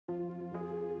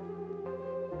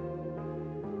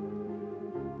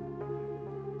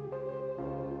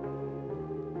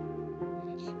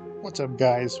What's up,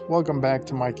 guys? Welcome back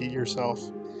to Mike It Yourself.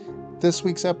 This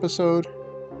week's episode,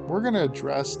 we're going to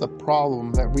address the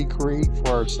problem that we create for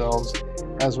ourselves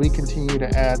as we continue to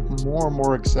add more and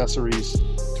more accessories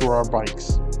to our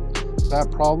bikes. That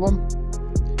problem?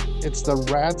 It's the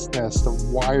rat's nest of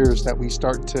wires that we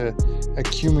start to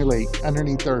accumulate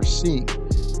underneath our seat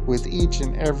with each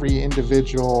and every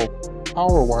individual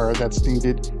power wire that's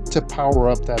needed to power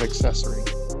up that accessory.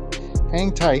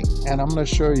 Hang tight, and I'm going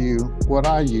to show you what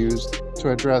I used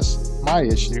to address my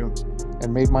issue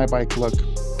and made my bike look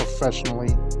professionally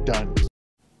done.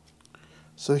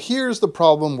 So here's the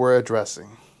problem we're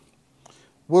addressing.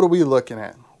 What are we looking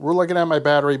at? We're looking at my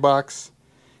battery box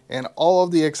and all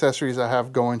of the accessories I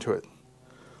have going to it.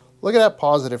 Look at that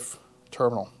positive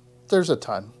terminal. There's a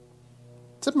ton.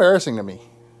 It's embarrassing to me.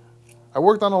 I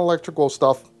worked on electrical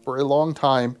stuff for a long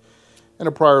time in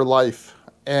a prior life,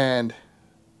 and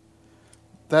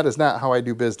that is not how I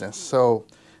do business. So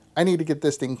I need to get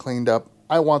this thing cleaned up.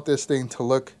 I want this thing to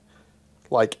look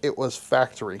like it was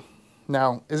factory.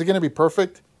 Now, is it going to be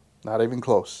perfect? Not even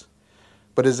close.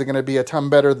 But is it going to be a ton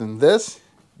better than this?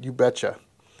 You betcha.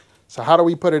 So how do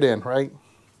we put it in, right?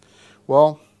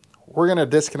 Well, we're going to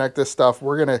disconnect this stuff.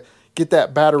 We're going to get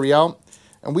that battery out,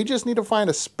 and we just need to find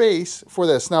a space for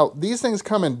this. Now, these things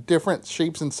come in different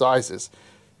shapes and sizes.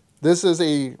 This is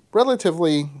a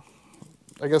relatively,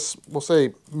 I guess we'll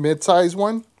say, mid-size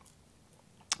one.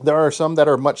 There are some that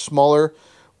are much smaller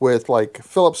with like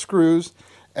Phillips screws,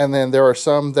 and then there are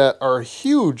some that are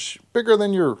huge, bigger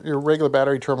than your regular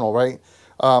battery terminal, right?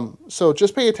 So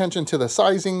just pay attention to the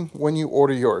sizing when you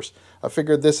order yours. I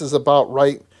figured this is about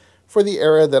right for the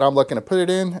area that I'm looking to put it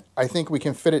in. I think we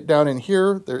can fit it down in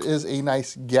here. There is a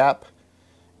nice gap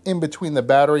in between the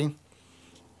battery,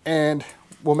 and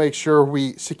we'll make sure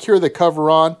we secure the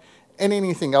cover on and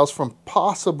anything else from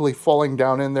possibly falling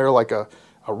down in there, like a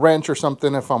wrench or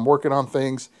something if I'm working on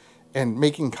things, and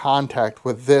making contact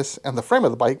with this and the frame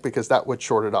of the bike, because that would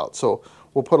short it out. So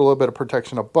we'll put a little bit of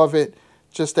protection above it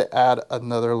just to add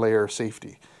another layer of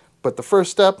safety. But the first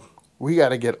step, we got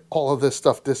to get all of this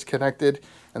stuff disconnected.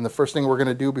 And the first thing we're going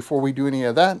to do before we do any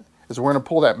of that is we're going to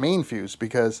pull that main fuse,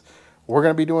 because we're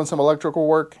going to be doing some electrical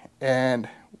work, and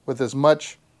with as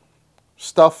much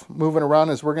stuff moving around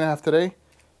as we're going to have today,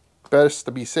 best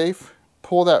to be safe,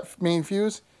 pull that main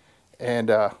fuse and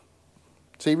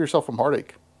save yourself some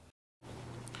heartache.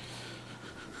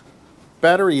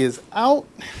 Battery is out,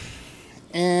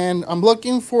 and I'm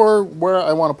looking for where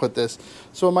I want to put this.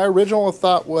 So my original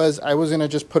thought was I was going to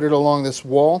just put it along this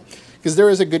wall, because there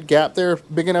is a good gap there,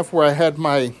 big enough where I had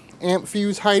my amp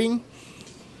fuse hiding.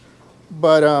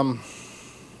 But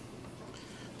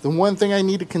the one thing I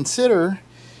need to consider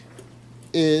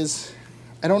is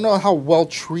I don't know how well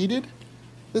treated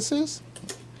this is,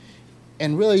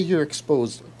 and really you're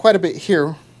exposed quite a bit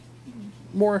here,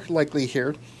 more likely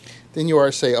here than you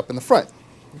are, say, up in the front.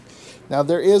 Now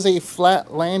there is a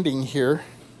flat landing here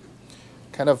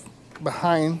kind of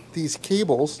behind these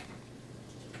cables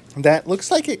that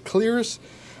looks like it clears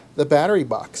the battery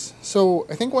box. So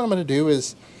I think what I'm going to do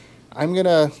is I'm going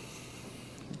to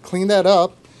clean that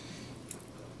up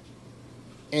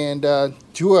and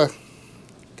do a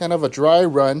kind of a dry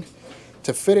run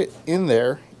to fit it in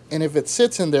there. And if it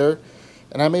sits in there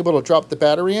and I'm able to drop the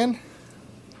battery in,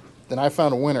 then I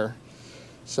found a winner.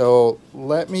 So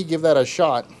let me give that a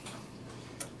shot.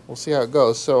 We'll see how it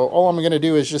goes. So all I'm going to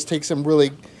do is just take some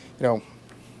really,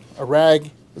 a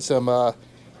rag with some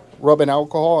rubbing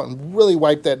alcohol and really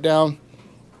wipe that down.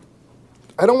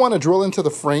 I don't want to drill into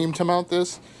the frame to mount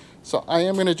this, so I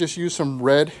am going to just use some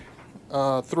red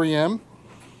 3M,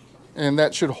 and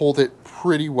that should hold it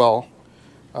pretty well.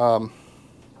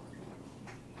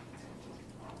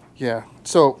 Yeah,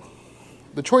 so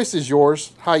the choice is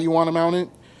yours, how you want to mount it.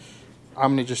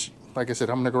 I'm going to just, like I said,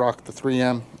 I'm going to rock the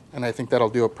 3M, and I think that'll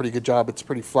do a pretty good job. It's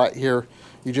pretty flat here.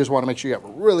 You just want to make sure you have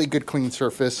a really good clean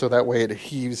surface, so that way it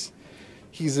heaves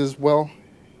as well.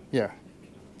 Yeah.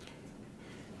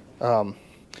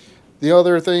 The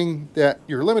other thing that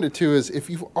you're limited to is if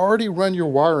you've already run your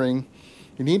wiring,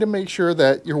 you need to make sure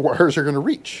that your wires are going to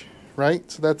reach, right?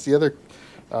 So that's the other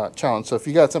challenge. So if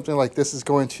you got something like this is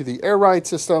going to the air ride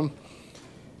system,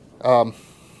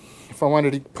 if I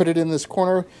wanted to put it in this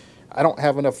corner, I don't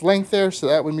have enough length there, so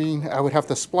that would mean I would have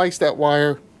to splice that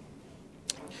wire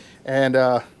and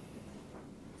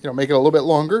make it a little bit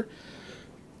longer,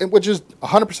 which is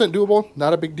 100% doable,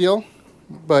 not a big deal.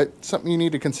 But something you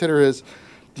need to consider is,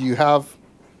 do you have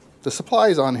the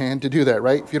supplies on hand to do that,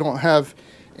 right? If you don't have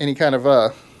any kind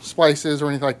of splices or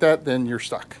anything like that, then you're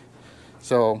stuck.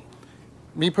 So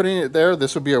me putting it there,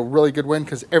 this would be a really good win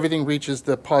because everything reaches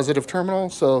the positive terminal,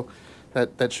 so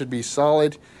that should be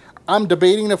solid. I'm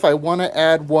debating if I want to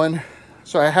add one.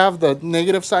 So I have the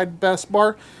negative side bus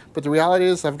bar, but the reality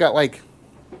is I've got like,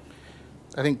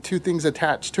 I think 2 things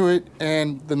attached to it.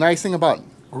 And the nice thing about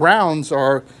grounds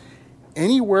are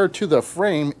anywhere to the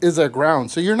frame is a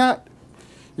ground. So you're not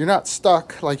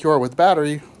stuck like you are with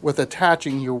battery with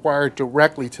attaching your wire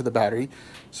directly to the battery.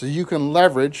 So you can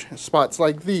leverage spots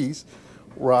like these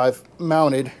where I've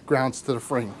mounted grounds to the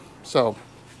frame. So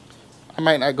I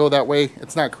might not go that way.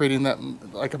 It's not creating that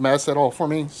like a mess at all for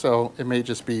me. So it may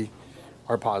just be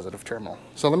our positive terminal.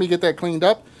 So let me get that cleaned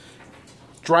up,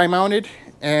 dry mounted,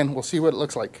 and we'll see what it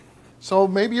looks like. So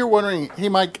maybe you're wondering, hey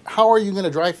Mike, how are you going to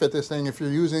dry fit this thing if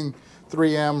you're using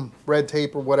 3M red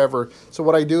tape or whatever? So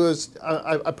what I do is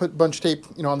I put bunch tape,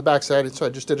 you know, on the back side. So I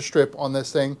just did a strip on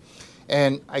this thing,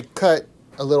 and I cut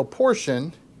a little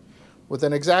portion with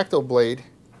an X-Acto blade.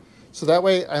 So that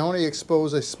way I only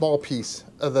expose a small piece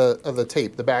of the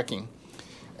tape, the backing.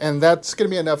 And that's going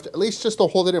to be enough to, at least just to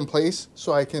hold it in place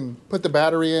so I can put the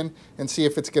battery in and see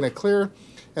if it's going to clear.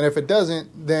 And if it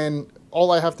doesn't, then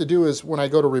all I have to do is when I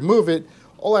go to remove it,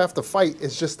 all I have to fight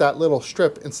is just that little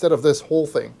strip instead of this whole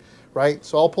thing, right?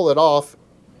 So I'll pull it off,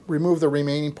 remove the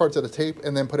remaining parts of the tape,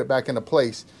 and then put it back into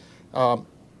place.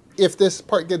 If this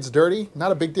part gets dirty,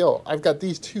 not a big deal. I've got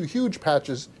these 2 huge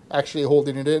patches actually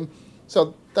holding it in.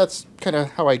 So that's kind of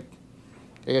how I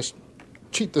guess,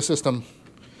 cheat the system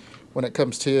when it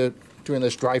comes to doing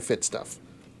this dry fit stuff.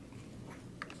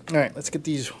 All right, let's get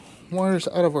these wires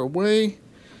out of our way.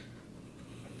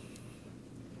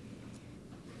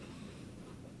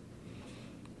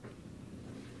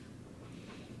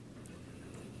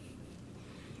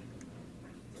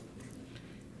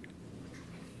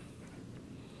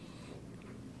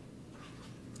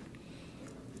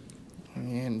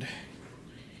 And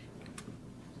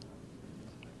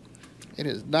it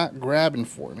is not grabbing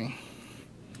for me.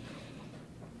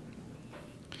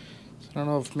 So I don't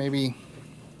know if maybe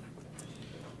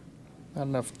not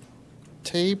enough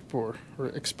tape or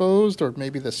exposed, or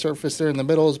maybe the surface there in the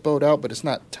middle is bowed out, but it's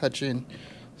not touching.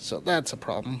 So that's a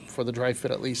problem for the dry fit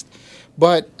at least.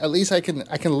 But at least I can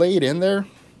lay it in there.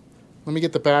 Let me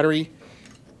get the battery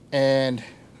and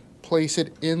place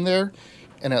it in there,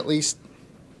 and at least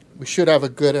we should have a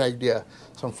good idea.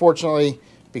 So unfortunately,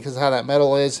 because of how that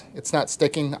metal is, it's not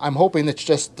sticking. I'm hoping it's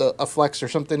just a flex or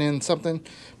something in something,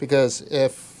 because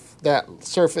if that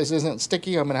surface isn't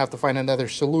sticky, I'm gonna have to find another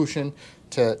solution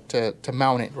to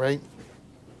mount it, right?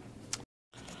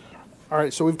 All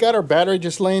right, so we've got our battery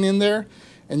just laying in there,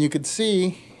 and you can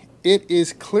see it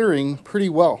is clearing pretty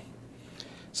well.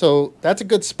 So that's a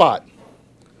good spot.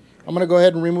 I'm gonna go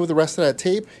ahead and remove the rest of that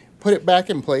tape, put it back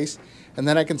in place, and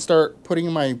then I can start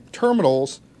putting my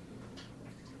terminals,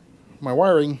 my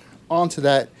wiring onto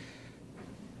that,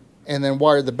 and then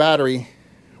wire the battery,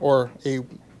 or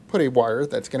put a wire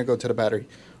that's going to go to the battery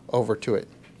over to it.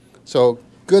 So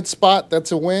good spot,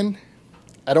 that's a win.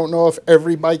 I don't know if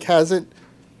every bike has it.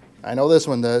 I know this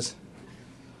one does.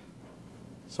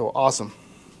 So awesome.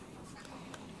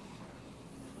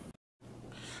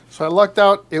 So I lucked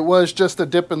out. It was just a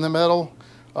dip in the metal.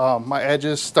 My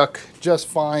edges stuck just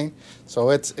fine, so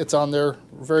it's on there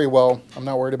very well. I'm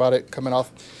not worried about it coming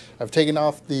off. I've taken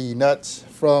off the nuts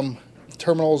from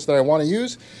terminals that I want to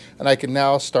use, and I can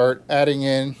now start adding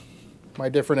in my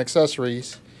different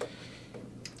accessories.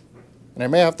 And I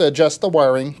may have to adjust the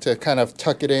wiring to kind of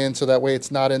tuck it in so that way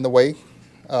it's not in the way.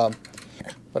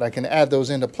 But I can add those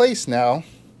into place now,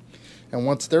 and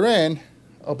once they're in,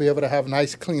 I'll be able to have a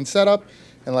nice clean setup.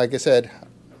 And like I said,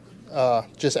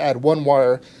 just add one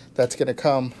wire that's going to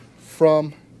come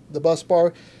from the bus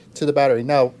bar to the battery.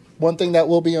 Now, one thing that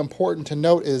will be important to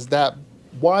note is that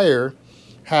wire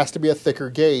has to be a thicker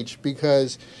gauge,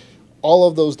 because all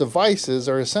of those devices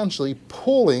are essentially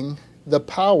pulling the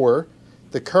power,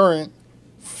 the current,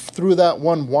 through that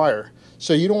one wire.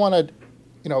 So you don't want to,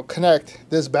 connect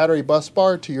this battery bus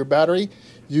bar to your battery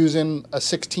using a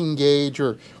 16 gauge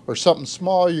or something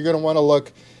small. You're going to want to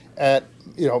look at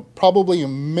probably a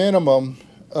minimum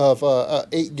of a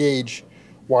 8 gauge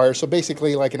wire, so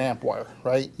basically like an amp wire,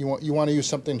 right? You want to use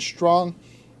something strong,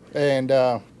 and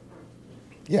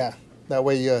yeah, that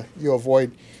way you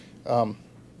avoid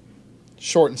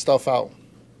shorting stuff out.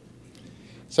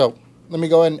 So let me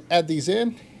go ahead and add these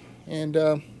in, and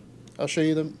I'll show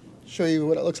you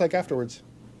what it looks like afterwards.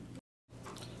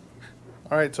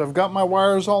 All right, so I've got my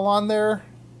wires all on there,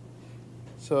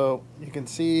 so you can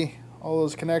see all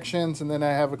those connections, and then I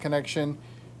have a connection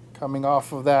coming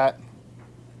off of that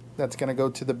that's going to go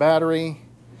to the battery.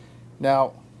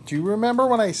 Now, do you remember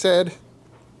when I said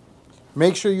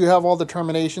make sure you have all the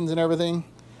terminations and everything?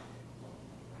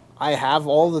 I have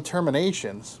all the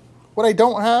terminations. What I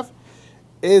don't have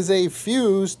is a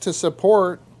fuse to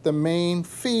support the main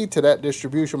feed to that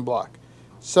distribution block.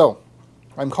 So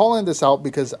I'm calling this out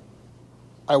because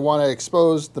I want to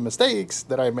expose the mistakes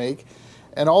that I make,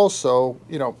 and also,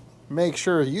 make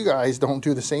sure you guys don't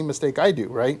do the same mistake I do,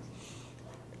 right?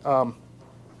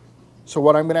 So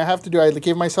what I'm going to have to do, I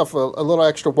gave myself a little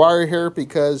extra wire here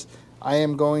because I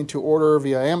am going to order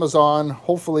via Amazon,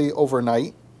 hopefully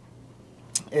overnight,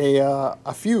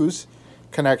 a fuse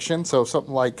connection. So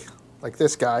something like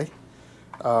this guy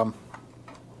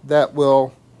that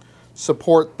will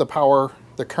support the power,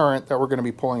 the current that we're going to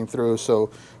be pulling through.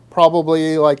 So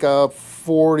probably like a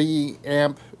 40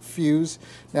 amp fuse.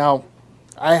 Now,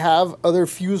 I have other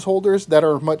fuse holders that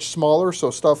are much smaller, so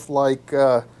stuff like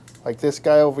this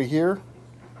guy over here.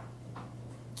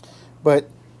 But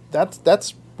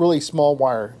that's really small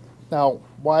wire. Now,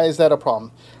 why is that a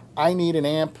problem? I need an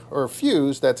amp or a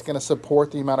fuse that's going to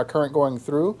support the amount of current going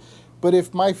through. But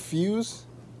if my fuse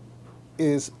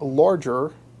is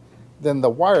larger than the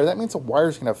wire, that means the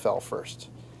wire's going to fail first.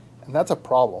 And that's a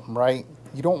problem, right?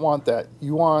 You don't want that.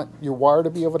 You want your wire to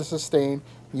be able to sustain.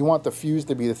 You want the fuse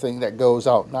to be the thing that goes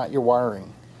out, not your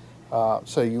wiring.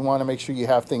 So you want to make sure you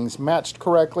have things matched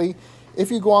correctly.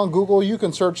 If you go on Google, you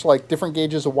can search like different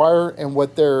gauges of wire and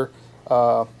what their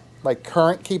like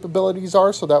current capabilities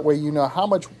are, so that way you know how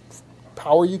much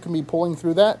power you can be pulling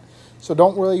through that. So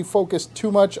don't really focus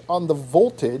too much on the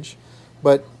voltage,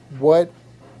 but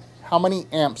how many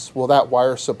amps will that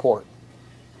wire support?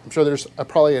 I'm sure there's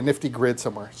probably a nifty grid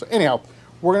somewhere. So anyhow,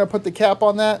 we're going to put the cap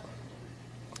on that.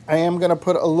 I am going to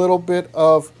put a little bit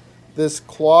of this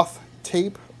cloth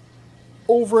tape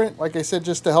over it, like I said,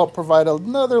 just to help provide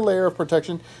another layer of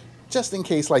protection, just in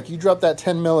case, like, you drop that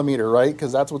 10 millimeter, right?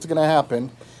 Because that's what's going to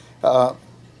happen.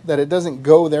 That it doesn't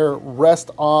go there, rest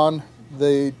on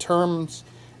the terms,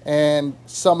 and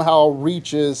somehow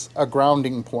reaches a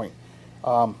grounding point.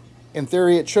 In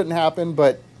theory, it shouldn't happen,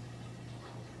 but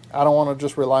I don't want to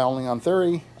just rely only on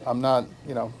theory. I'm not,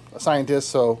 a scientist,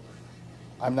 so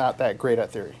I'm not that great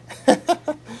at theory.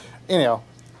 Anyhow,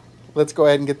 let's go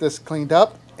ahead and get this cleaned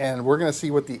up, and we're going to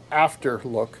see what the after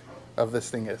look of this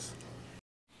thing is.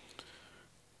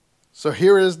 So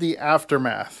here is the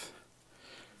aftermath.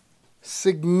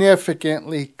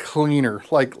 Significantly cleaner.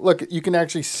 Like, look, you can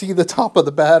actually see the top of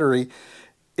the battery.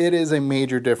 It is a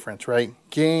major difference, right?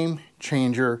 Game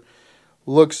changer.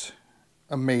 Looks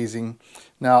amazing.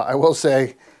 Now, I will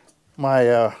say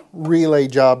my relay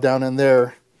job down in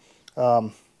there,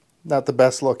 not the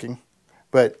best looking,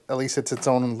 but at least it's its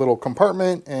own little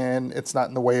compartment and it's not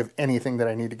in the way of anything that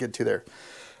I need to get to there.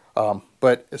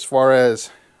 But as far as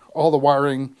all the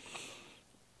wiring,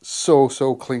 so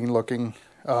clean looking.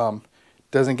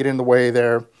 Doesn't get in the way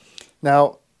there.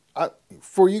 Now,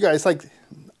 for you guys, like,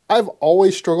 I've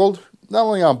always struggled, not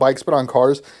only on bikes, but on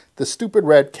cars, the stupid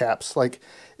red caps. Like,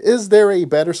 is there a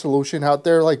better solution out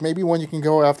there? Like, maybe one you can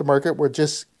go aftermarket where it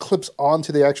just clips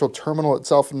onto the actual terminal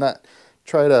itself and not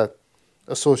try to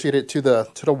associate it to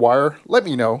the wire? Let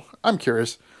me know. I'm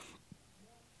curious.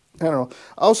 I don't know.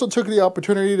 I also took the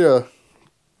opportunity to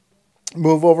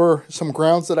move over some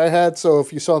grounds that I had. So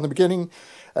if you saw in the beginning,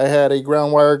 I had a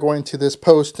ground wire going to this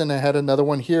post and I had another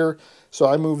one here. So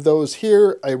I moved those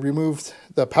here. I removed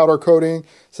the powder coating,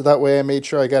 so that way I made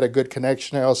sure I got a good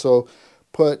connection. I also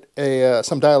put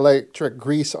some dielectric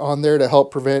grease on there to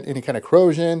help prevent any kind of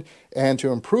corrosion and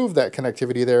to improve that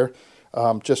connectivity there,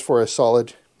 just for a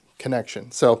solid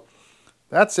connection. So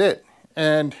that's it.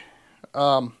 And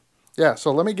yeah,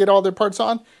 so let me get all the parts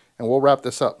on and we'll wrap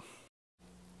this up.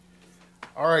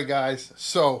 All right, guys.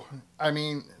 So, I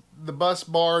mean, the bus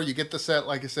bar, you get the set,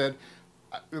 like I said,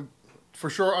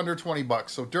 for sure under 20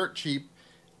 bucks. So dirt cheap,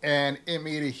 and it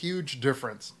made a huge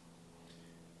difference.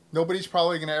 Nobody's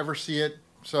probably going to ever see it.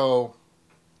 So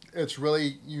it's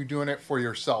really you doing it for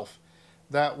yourself.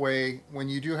 That way, when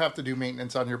you do have to do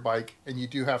maintenance on your bike and you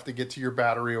do have to get to your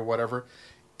battery or whatever,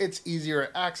 it's easier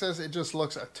to access. It just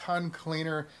looks a ton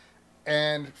cleaner.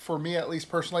 And for me, at least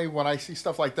personally, when I see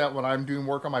stuff like that, when I'm doing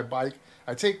work on my bike,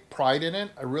 I take pride in it.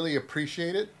 I really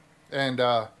appreciate it. And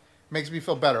makes me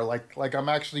feel better. Like I'm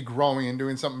actually growing and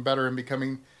doing something better and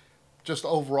becoming just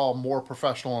overall more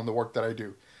professional in the work that I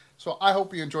do. So I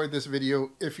hope you enjoyed this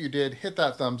video. If you did, hit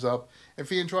that thumbs up.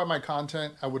 If you enjoy my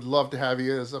content, I would love to have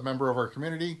you as a member of our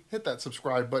community. Hit that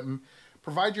subscribe button.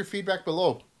 Provide your feedback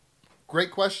below. Great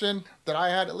question that I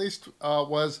had, at least,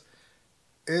 was,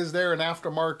 is there an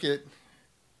aftermarket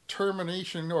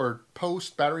termination or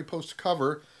battery post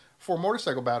cover for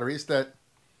motorcycle batteries that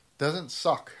doesn't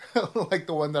suck like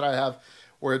the one that I have,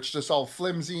 where it's just all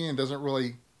flimsy and doesn't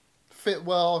really fit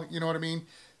well, you know what I mean?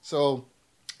 So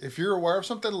if you're aware of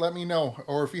something, let me know.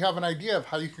 Or if you have an idea of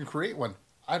how you can create one,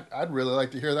 I'd really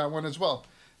like to hear that one as well.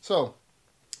 So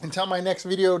until my next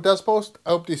video does post, I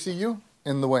hope to see you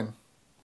in the win.